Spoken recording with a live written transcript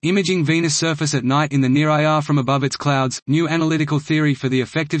Imaging Venus surface at night in the near IR from above its clouds, New Analytical Theory for the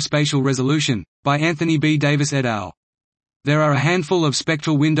Effective Spatial Resolution, by Anthony B. Davis et al. There are a handful of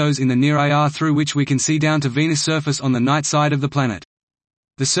spectral windows in the near IR through which we can see down to Venus' surface on the night side of the planet.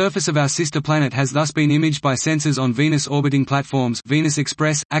 The surface of our sister planet has thus been imaged by sensors on Venus orbiting platforms Venus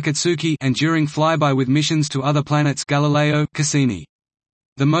Express, Akatsuki, and during flyby with missions to other planets Galileo, Cassini.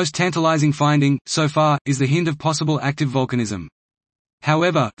 The most tantalizing finding, so far, is the hint of possible active volcanism.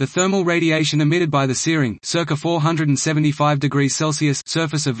 However, the thermal radiation emitted by the searing circa 475 degrees Celsius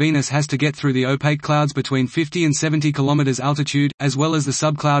surface of Venus has to get through the opaque clouds between 50 and 70 km altitude, as well as the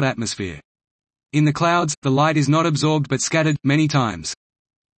subcloud atmosphere. In the clouds, the light is not absorbed but scattered, many times.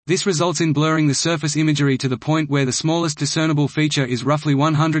 This results in blurring the surface imagery to the point where the smallest discernible feature is roughly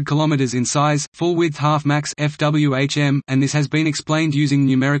 100 km in size, full-width half-max FWHM, and this has been explained using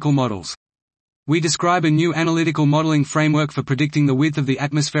numerical models. We describe a new analytical modeling framework for predicting the width of the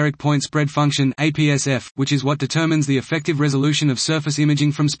atmospheric point spread function (APSF), which is what determines the effective resolution of surface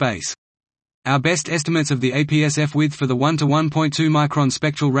imaging from space. Our best estimates of the APSF width for the 1 to 1.2 micron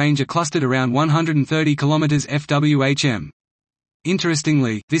spectral range are clustered around 130 km FWHM.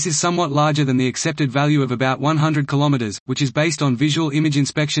 Interestingly, this is somewhat larger than the accepted value of about 100 km, which is based on visual image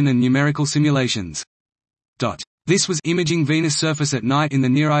inspection and numerical simulations. This was Imaging Venus Surface at Night in the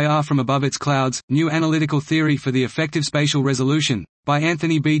Near IR from Above Its Clouds, New Analytical Theory for the Effective Spatial Resolution, by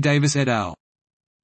Anthony B. Davis et al.